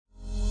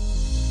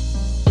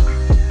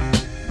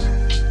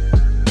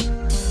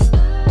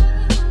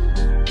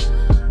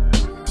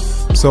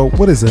So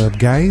what is up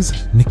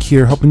guys, Nick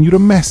here helping you to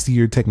master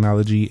your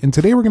technology, and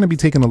today we're going to be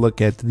taking a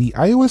look at the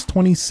iOS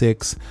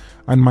 26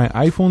 on my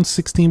iPhone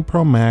 16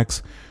 Pro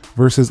Max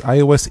versus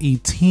iOS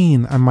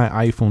 18 on my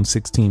iPhone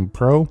 16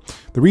 Pro.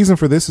 The reason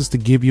for this is to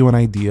give you an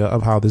idea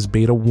of how this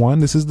beta 1,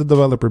 this is the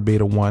developer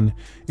beta 1,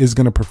 is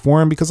going to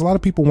perform, because a lot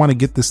of people want to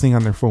get this thing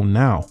on their phone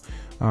now.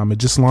 It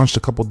just launched a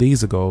couple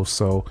days ago,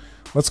 so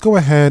let's go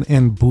ahead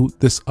and boot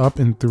this up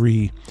in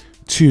 3,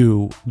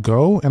 2,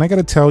 go. And I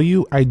gotta tell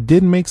you, I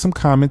did make some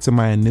comments in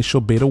my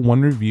initial beta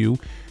 1 review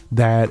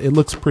that it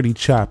looks pretty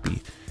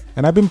choppy,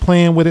 and I've been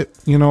playing with it,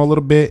 you know, a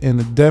little bit, and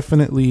it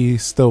definitely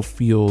still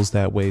feels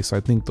that way. So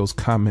I think those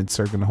comments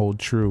are gonna hold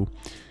true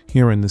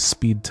here in the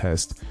speed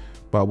test,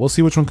 but we'll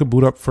see which one could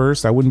boot up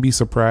first. I wouldn't be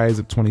surprised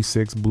if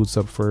 26 boots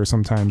up first.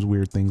 Sometimes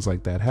weird things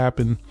like that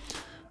happen.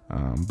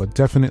 But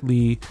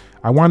definitely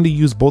I wanted to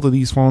use both of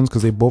these phones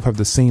because they both have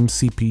the same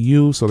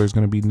CPU, so there's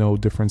going to be no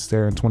difference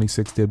there. And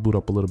 26 did boot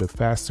up a little bit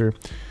faster.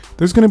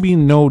 There's going to be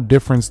no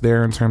difference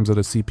there in terms of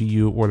the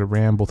CPU or the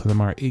RAM. Both of them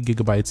are 8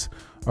 GB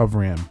of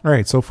RAM. All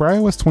right, so for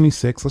iOS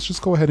 26, let's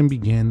just go ahead and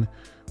begin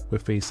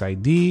with Face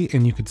ID,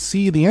 and you could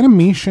see the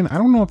animation. I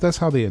don't know if that's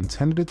how they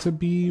intended it to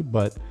be,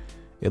 but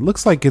it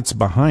looks like it's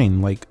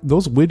behind. Like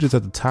those widgets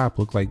at the top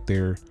look like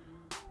they're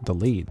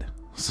delayed.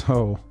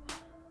 So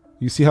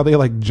you see how they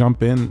like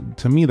jump in?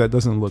 To me, that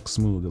doesn't look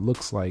smooth. It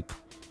looks like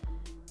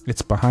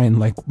it's behind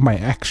like my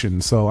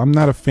action. So I'm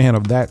not a fan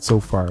of that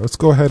so far. Let's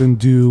go ahead and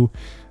do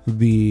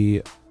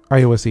the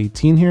iOS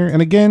 18 here.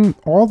 And again,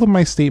 all of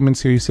my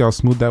statements here, you see how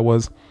smooth that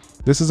was.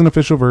 This is an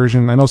official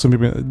version. I know some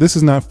people, this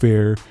is not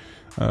fair.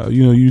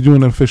 You know, you're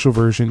doing an official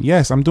version.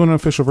 Yes, I'm doing an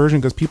official version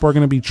because people are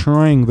going to be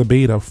trying the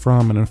beta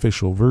from an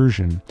official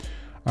version.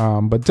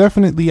 But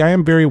definitely I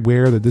am very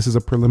aware that this is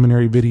a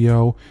preliminary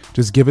video.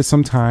 Just give it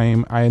some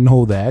time. I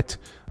know that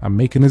I'm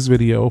making this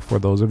video for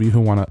those of you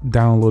who want to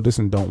download this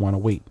and don't want to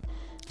wait,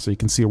 so you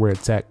can see where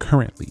it's at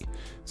currently.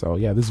 So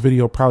yeah, this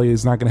video probably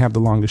is not going to have the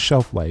longest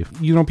shelf life.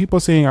 You know, people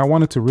are saying I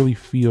want it to really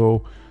feel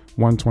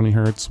 120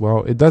 Hertz.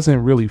 Well, it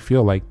doesn't really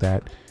feel like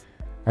that.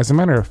 As a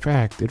matter of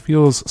fact, it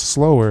feels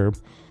slower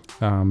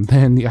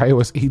than the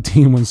iOS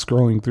 18 when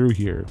scrolling through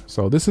here.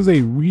 So this is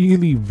a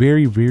really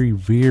very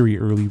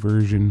early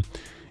version,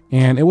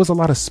 and it was a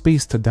lot of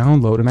space to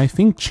download. And I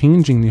think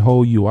changing the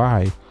whole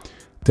UI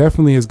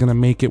definitely is going to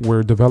make it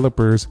where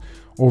developers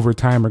over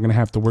time are going to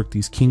have to work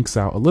these kinks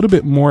out a little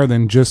bit more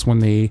than just when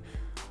they,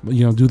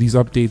 you know, do these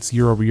updates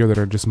year over year that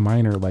are just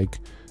minor, like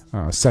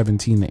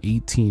 17 to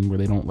 18, where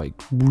they don't like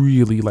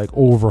really like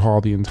overhaul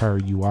the entire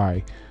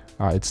UI.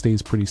 It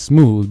stays pretty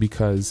smooth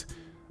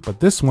but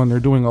this one,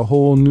 they're doing a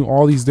whole new,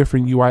 all these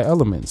different UI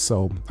elements.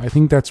 So I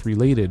think that's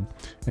related.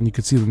 And you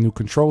can see the new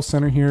control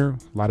center here.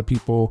 A lot of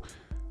people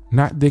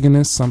not digging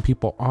this. Some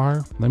people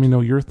are. Let me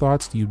know your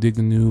thoughts. Do you dig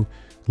the new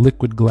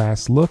liquid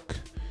glass look?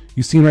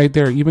 You see right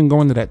there, even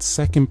going to that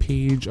second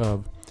page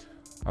of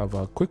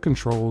quick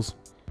controls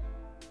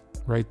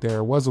right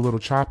there was a little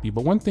choppy.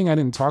 But one thing I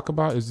didn't talk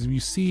about is if you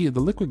see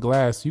the liquid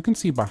glass, you can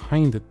see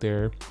behind it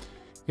there,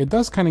 it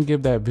does kind of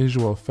give that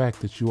visual effect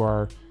that you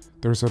are,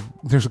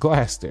 there's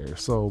glass there.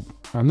 So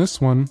on this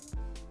one,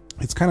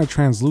 it's kind of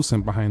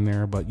translucent behind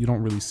there, but you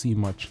don't really see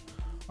much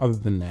other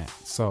than that.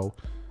 So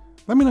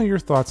let me know your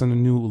thoughts on the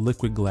new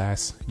liquid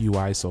glass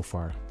UI so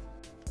far.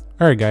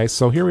 All right guys,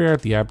 so here we are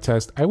at the app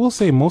test. I will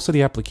say most of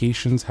the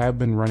applications have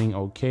been running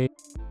okay.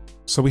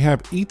 So we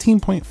have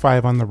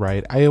 18.5 on the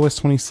right,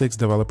 iOS 26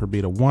 developer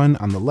beta 1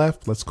 on the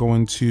left. Let's go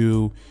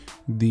into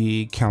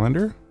the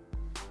calendar,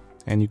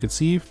 and you can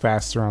see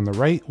faster on the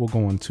right. We'll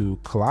go into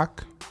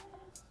clock.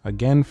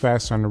 Again,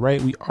 faster on the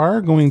right. We are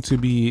going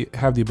to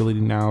have the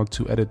ability now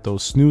to edit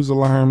those snooze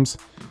alarms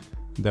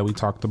that we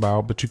talked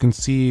about, but you can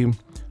see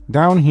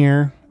down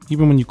here,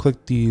 even when you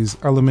click these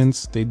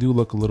elements, they do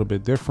look a little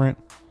bit different.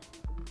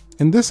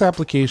 In this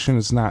application,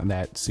 it's not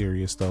that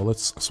serious though.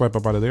 Let's swipe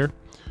up out of there.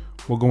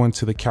 We'll go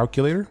into the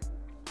calculator,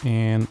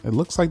 and it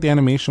looks like the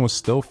animation was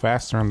still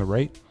faster on the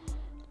right.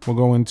 We'll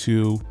go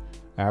into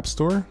App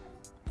Store,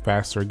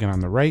 faster again on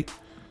the right.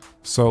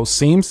 So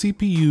same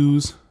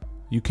CPUs.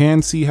 You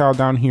can see how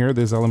down here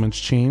there's elements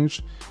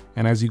changed,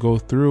 and as you go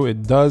through,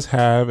 it does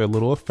have a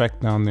little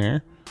effect down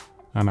there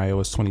on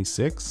iOS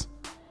 26.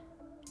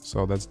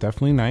 So that's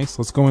definitely nice.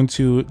 Let's go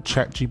into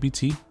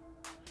ChatGPT,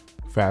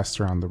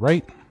 faster on the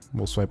right.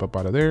 We'll swipe up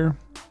out of there.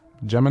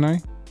 Gemini,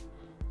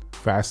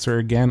 faster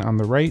again on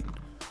the right.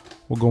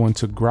 We'll go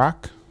into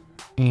Grok,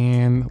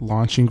 and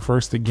launching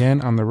first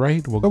again on the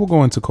right. We'll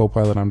go into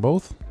Copilot on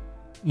both,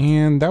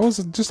 and that was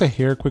just a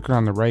hair quicker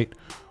on the right.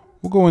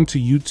 We'll go into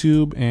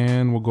YouTube,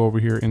 and we'll go over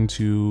here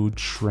into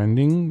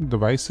trending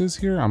devices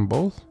here on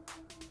both.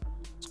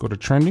 Let's go to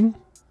trending.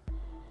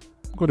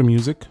 We'll go to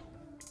music.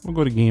 We'll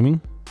go to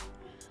gaming.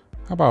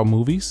 How about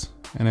movies?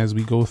 And as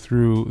we go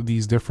through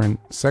these different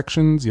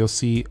sections, you'll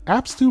see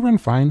apps do run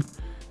fine.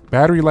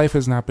 Battery life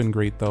has not been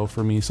great though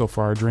for me so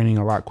far, draining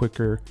a lot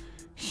quicker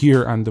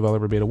here on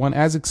developer beta 1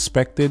 as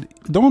expected.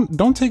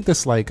 Don't take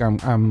this like I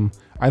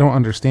don't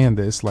understand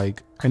this.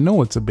 Like, I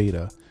know it's a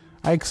beta.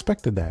 I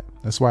expected that.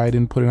 That's why I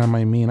didn't put it on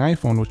my main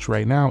iPhone, which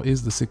right now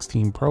is the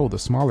 16 Pro, the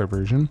smaller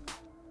version.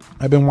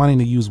 I've been wanting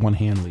to use one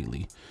hand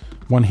lately,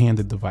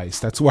 one-handed device.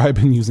 That's why I've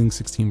been using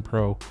 16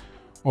 Pro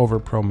over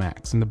Pro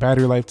Max. And the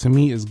battery life to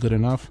me is good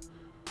enough.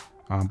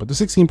 But the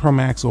 16 Pro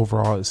Max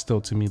overall is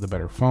still to me the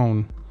better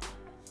phone.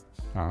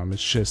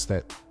 It's just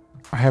that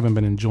I haven't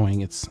been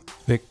enjoying its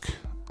thick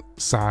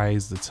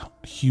size, its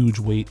huge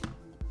weight.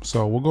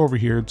 So we'll go over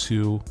here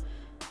to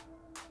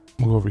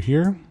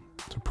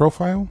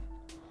profile,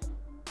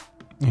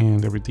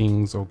 and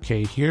everything's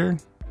okay here.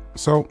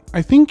 So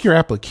I think your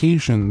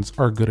applications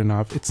are good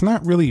enough. It's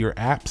not really your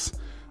apps.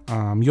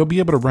 You'll be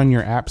able to run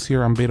your apps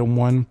here on beta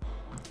 1.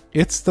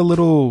 It's the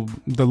little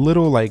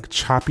like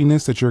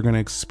choppiness that you're going to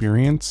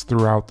experience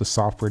throughout the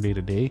software day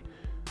to day,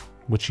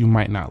 which you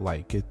might not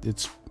like.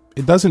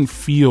 It doesn't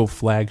feel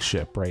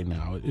flagship right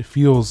now.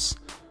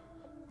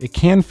 It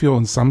can feel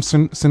in some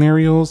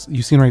scenarios.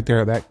 You seen right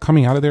there that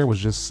coming out of there was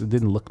just, it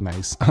didn't look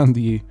nice on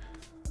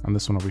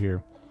this one over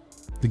here.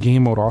 The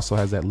game mode also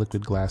has that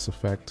liquid glass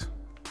effect.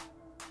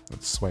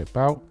 Let's swipe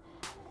out.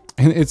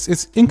 And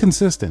it's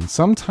inconsistent.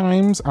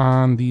 Sometimes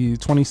on the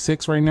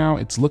 26 right now,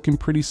 it's looking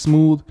pretty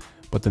smooth,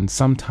 but then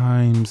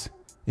sometimes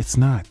it's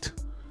not.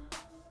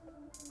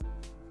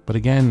 But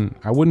again,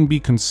 I wouldn't be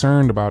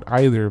concerned about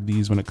either of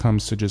these when it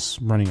comes to just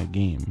running a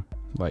game,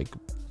 like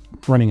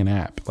running an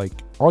app. Like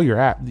all your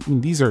app,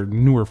 these are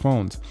newer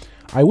phones.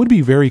 I would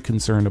be very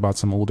concerned about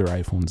some older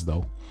iPhones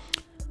though.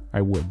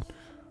 I would.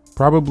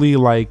 Probably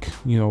like,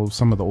 you know,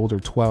 some of the older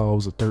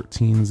 12s or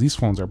 13s. These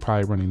phones are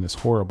probably running this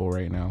horrible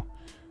right now.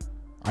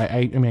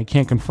 I mean, I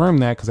can't confirm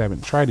that because I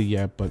haven't tried it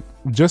yet, but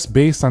just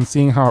based on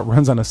seeing how it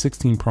runs on a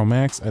 16 Pro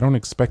Max, I don't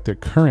expect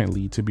it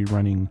currently to be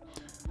running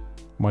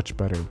much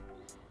better.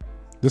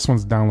 This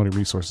one's downloaded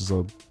resources,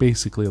 so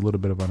basically a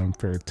little bit of an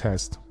unfair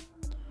test.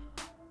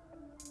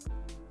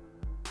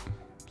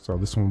 So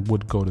this one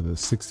would go to the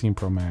 16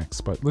 Pro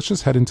Max, but let's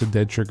just head into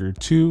Dead Trigger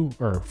 2,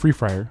 or Free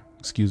Fire,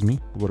 excuse me.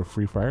 We'll go to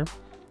Free Fire,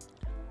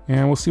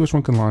 and we'll see which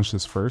one can launch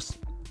this first.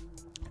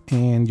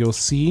 And you'll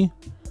see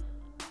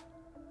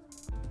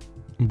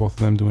both of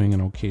them doing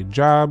an okay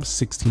job.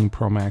 16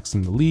 Pro Max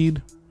in the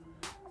lead,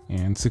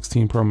 and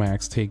 16 Pro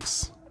Max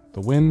takes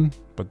the win,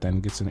 but then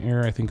gets an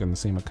error, I think, on the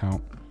same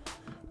account.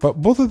 But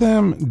both of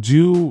them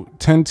do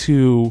tend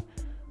to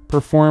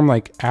perform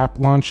like app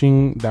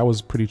launching. That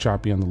was pretty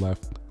choppy on the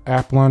left.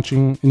 App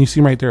launching, and you see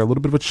right there a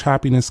little bit of a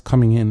choppiness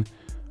coming in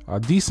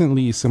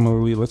decently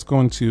similarly. Let's go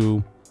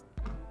into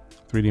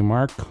 3D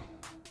Mark,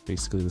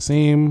 basically the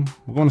same.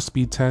 We're going to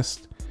speed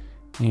test,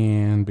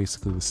 and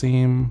basically the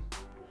same.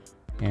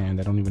 And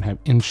I don't even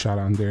have InShot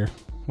on there.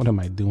 What am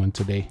I doing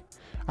today?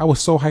 I was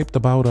so hyped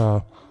about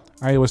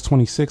iOS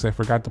 26, I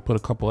forgot to put a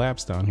couple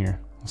apps down here.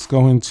 Let's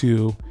go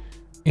into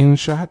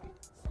InShot,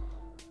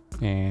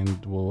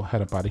 and we'll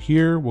head up out of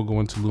here. We'll go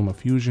into Lumaf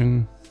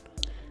Fusion.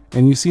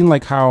 And you've seen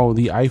like how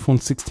the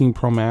iPhone 16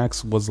 Pro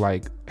Max was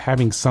like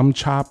having some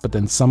chop, but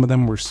then some of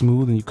them were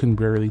smooth and you couldn't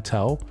barely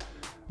tell.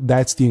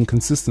 That's the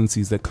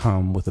inconsistencies that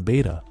come with a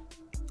beta.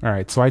 All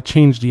right, so I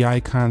changed the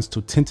icons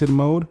to tinted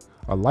mode,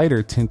 a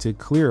lighter tinted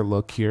clear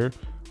look here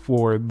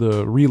for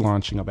the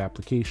relaunching of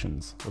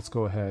applications. Let's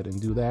go ahead and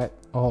do that.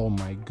 Oh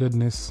my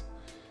goodness,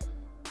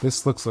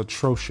 this looks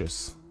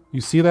atrocious.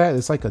 You see that?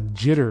 It's like a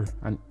jitter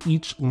on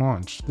each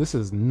launch. This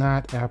is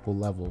not Apple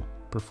level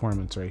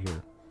performance right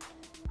here.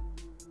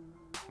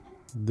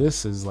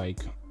 This is like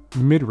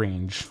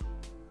mid-range.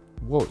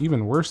 Whoa,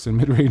 even worse than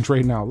mid-range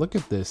right now. Look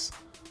at this.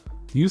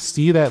 Do you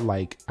see that?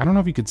 Like, I don't know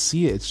if you could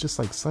see it. It's just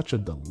like such a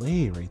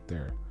delay right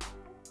there.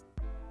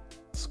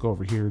 Let's go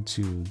over here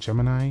to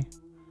Gemini.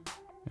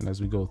 And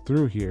as we go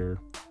through here,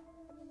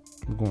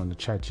 we're going to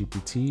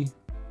ChatGPT.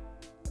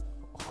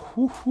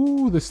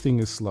 Whoo, this thing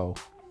is slow.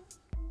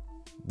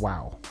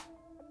 Wow.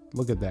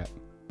 Look at that.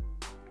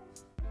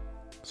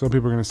 Some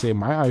people are going to say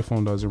my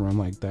iPhone doesn't run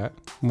like that.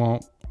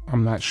 Well,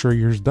 I'm not sure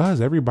yours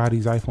does.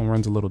 Everybody's iPhone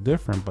runs a little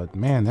different, but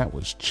man, that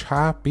was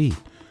choppy.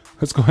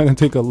 Let's go ahead and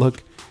take a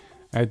look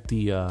at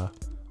the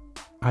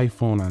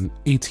iPhone on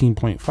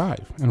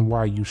 18.5 and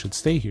why you should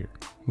stay here.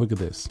 Look at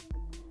this.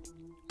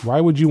 Why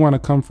would you want to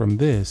come from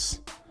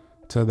this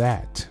to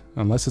that?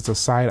 Unless it's a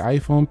side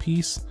iPhone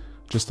piece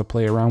just to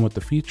play around with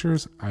the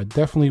features, I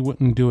definitely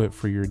wouldn't do it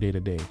for your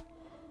day-to-day.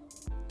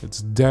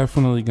 It's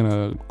definitely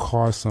gonna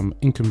cause some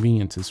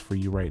inconveniences for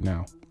you right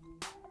now.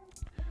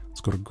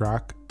 Let's go to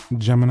Grok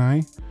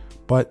Gemini,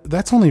 but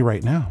that's only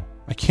right now.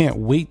 I can't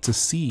wait to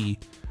see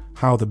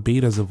how the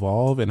betas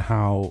evolve and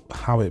how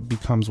it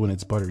becomes when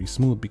it's buttery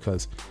smooth,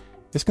 because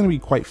it's going to be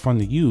quite fun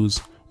to use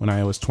when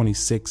iOS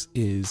 26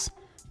 is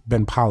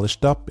been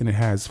polished up and it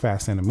has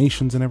fast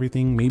animations and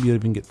everything. Maybe it'll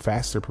even get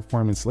faster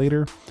performance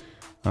later,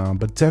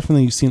 but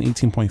definitely you've seen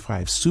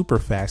 18.5 super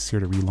fast here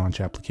to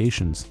relaunch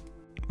applications.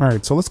 All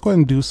right, so let's go ahead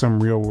and do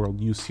some real world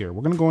use here.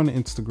 We're gonna go into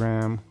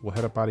Instagram, we'll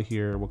head up out of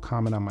here, we'll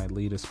comment on my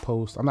latest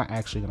post. I'm not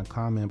actually gonna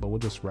comment, but we'll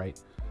just write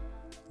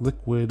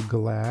liquid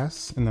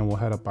glass, and then we'll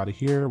head up out of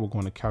here. We'll go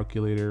into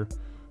calculator,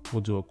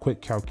 we'll do a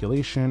quick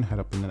calculation, head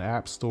up into the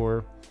App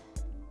Store,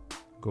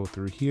 go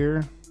through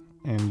here,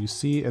 and you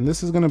see, and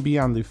this is going to be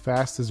on the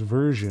fastest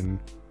version.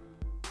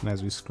 And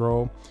as we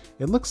scroll,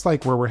 it looks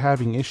like where we're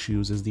having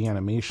issues is the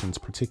animations,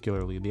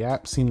 particularly. The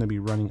apps seem to be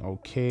running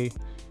okay.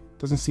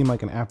 Doesn't seem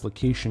like an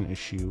application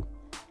issue.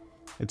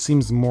 It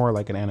seems more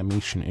like an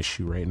animation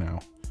issue right now.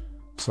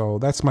 So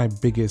that's my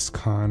biggest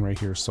con right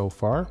here so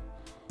far.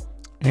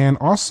 And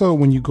also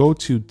when you go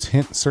to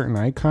tint certain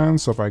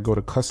icons, so if I go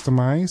to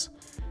customize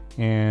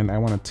and I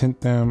want to tint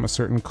them a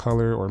certain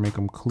color or make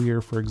them clear,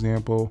 for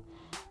example,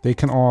 they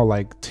can all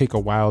like take a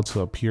while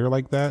to appear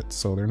like that.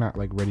 So they're not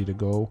like ready to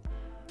go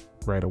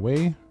right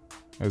away.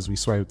 As we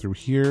swipe through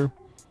here,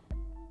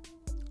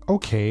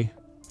 okay,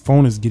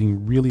 phone is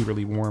getting really,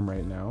 really warm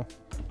right now.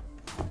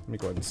 Let me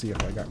go ahead and see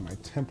if I got my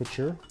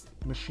temperature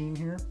machine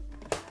here.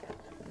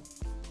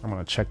 I'm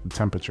gonna check the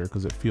temperature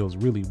because it feels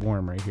really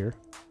warm right here.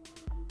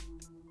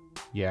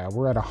 Yeah,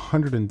 we're at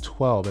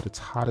 112 at its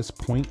hottest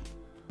point.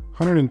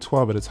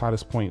 112 at its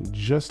hottest point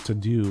just to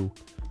do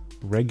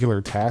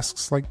regular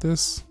tasks like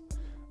this.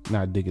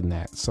 Not digging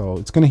that. So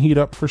it's gonna heat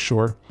up for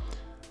sure.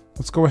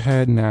 Let's go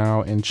ahead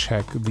now and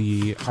check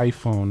the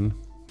iPhone,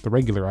 the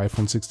regular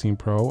iPhone 16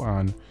 Pro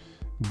on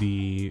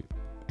the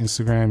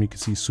Instagram. You can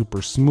see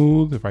super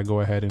smooth. If I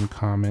go ahead and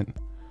comment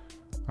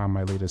on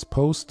my latest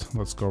post,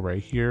 let's go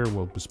right here.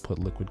 We'll just put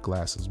liquid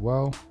glass as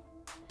well.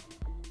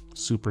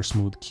 Super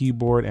smooth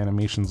keyboard,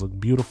 animations look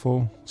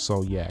beautiful.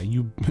 So yeah,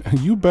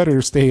 you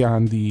better stay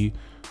on the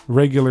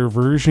regular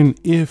version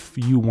if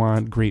you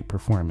want great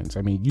performance.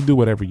 I mean, you do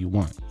whatever you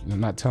want. I'm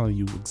not telling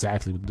you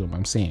exactly what to do, but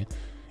I'm saying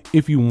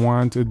if you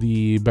want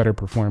the better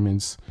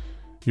performance,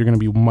 you're going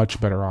to be much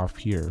better off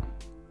here.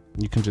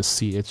 You can just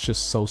see it's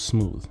just so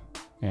smooth,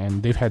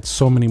 and they've had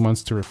so many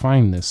months to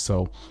refine this.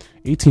 So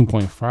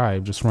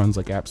 18.5 just runs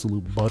like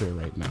absolute butter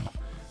right now.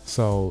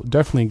 So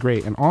definitely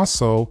great. And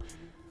also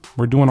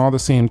we're doing all the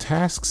same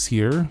tasks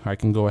here. I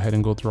can go ahead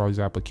and go through all these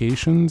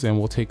applications, and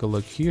we'll take a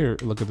look here.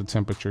 Look at the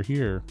temperature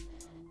here.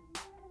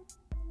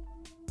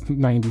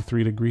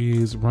 93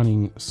 degrees,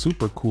 running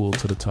super cool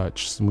to the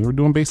touch. And we were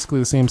doing basically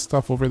the same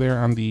stuff over there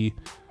on the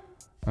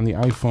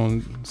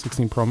iPhone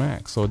 16 Pro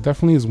Max. So it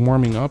definitely is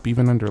warming up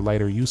even under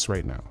lighter use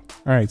right now.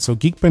 All right, so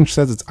Geekbench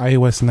says it's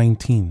iOS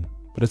 19,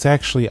 but it's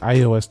actually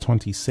iOS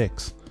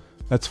 26.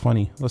 That's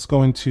funny. Let's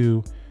go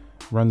into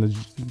run the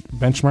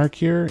benchmark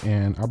here,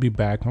 and I'll be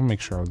back. I'll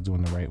make sure I was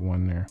doing the right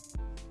one there.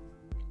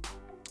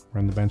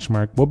 Run the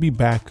benchmark. We'll be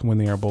back when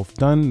they are both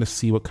done to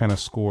see what kind of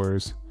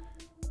scores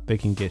they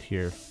can get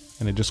here.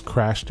 And it just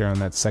crashed there on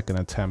that second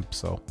attempt.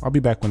 So I'll be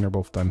back when they're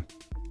both done.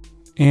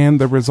 And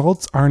the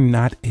results are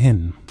not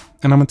in.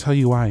 And I'm gonna tell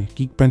you why.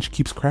 Geekbench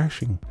keeps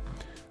crashing.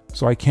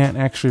 So I can't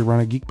actually run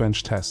a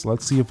Geekbench test.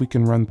 Let's see if we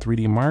can run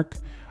 3D Mark.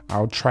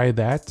 I'll try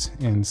that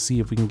and see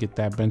if we can get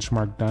that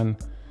benchmark done.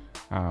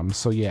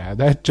 So yeah,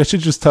 that should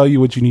just tell you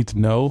what you need to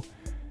know.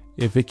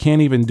 If it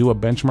can't even do a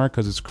benchmark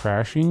because it's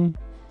crashing,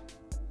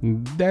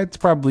 that's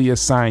probably a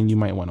sign you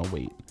might want to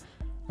wait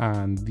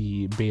on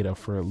the beta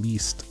for at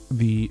least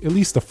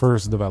the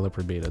first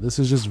developer beta. This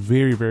is just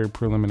very, very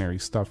preliminary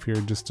stuff here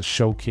just to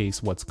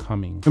showcase what's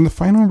coming. And the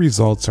final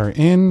results are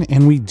in,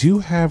 and we do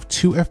have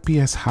 2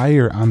 FPS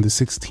higher on the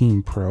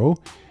 16 Pro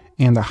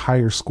and a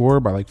higher score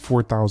by like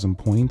 4,000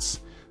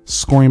 points.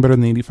 Scoring better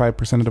than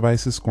 85% of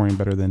devices, scoring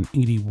better than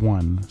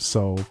 81.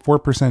 So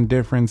 4%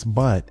 difference,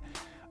 but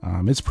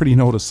it's pretty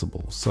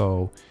noticeable.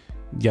 So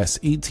yes,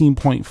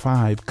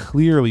 18.5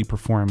 clearly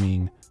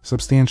performing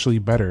substantially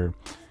better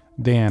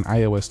than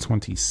iOS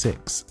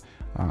 26.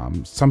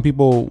 Some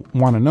people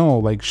want to know,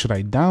 like, should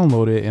I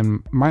download it?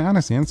 And my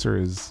honest answer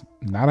is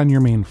not on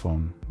your main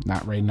phone,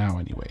 not right now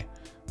anyway.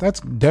 That's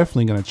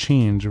definitely going to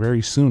change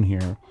very soon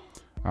here.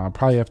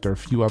 Probably after a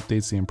few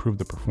updates they improve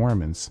the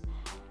performance.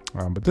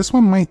 But this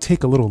one might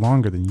take a little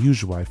longer than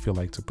usual, I feel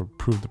like, to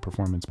prove the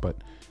performance,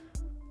 but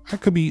I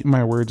could be eating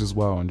my words as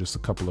well in just a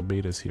couple of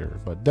betas here.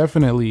 But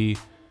definitely,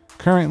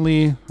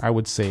 currently, I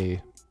would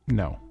say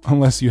no,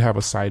 unless you have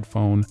a side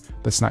phone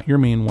that's not your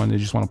main one, you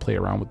just want to play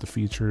around with the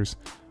features.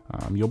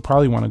 You'll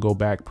probably want to go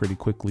back pretty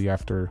quickly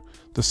after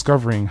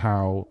discovering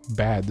how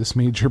bad this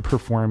made your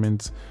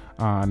performance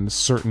on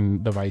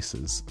certain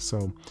devices.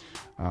 So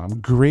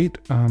great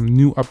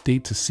new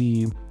update to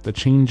see the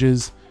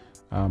changes.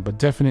 But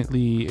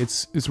definitely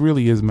it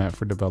really is meant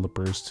for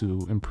developers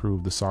to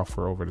improve the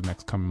software over the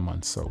next coming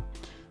months. So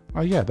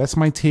yeah, that's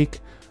my take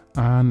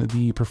on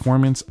the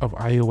performance of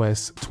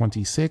iOS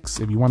 26.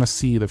 If you want to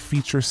see the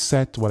feature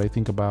set, what I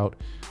think about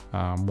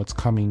what's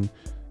coming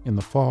in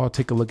the fall,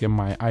 take a look at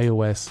my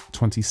iOS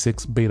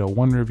 26 Beta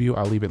 1 review.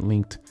 I'll leave it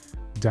linked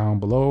down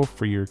below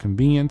for your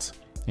convenience.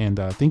 And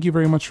thank you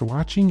very much for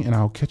watching, and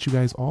I'll catch you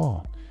guys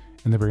all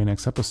in the very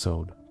next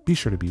episode. Be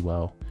sure to be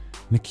well.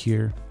 Nick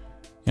here,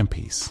 and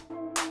peace.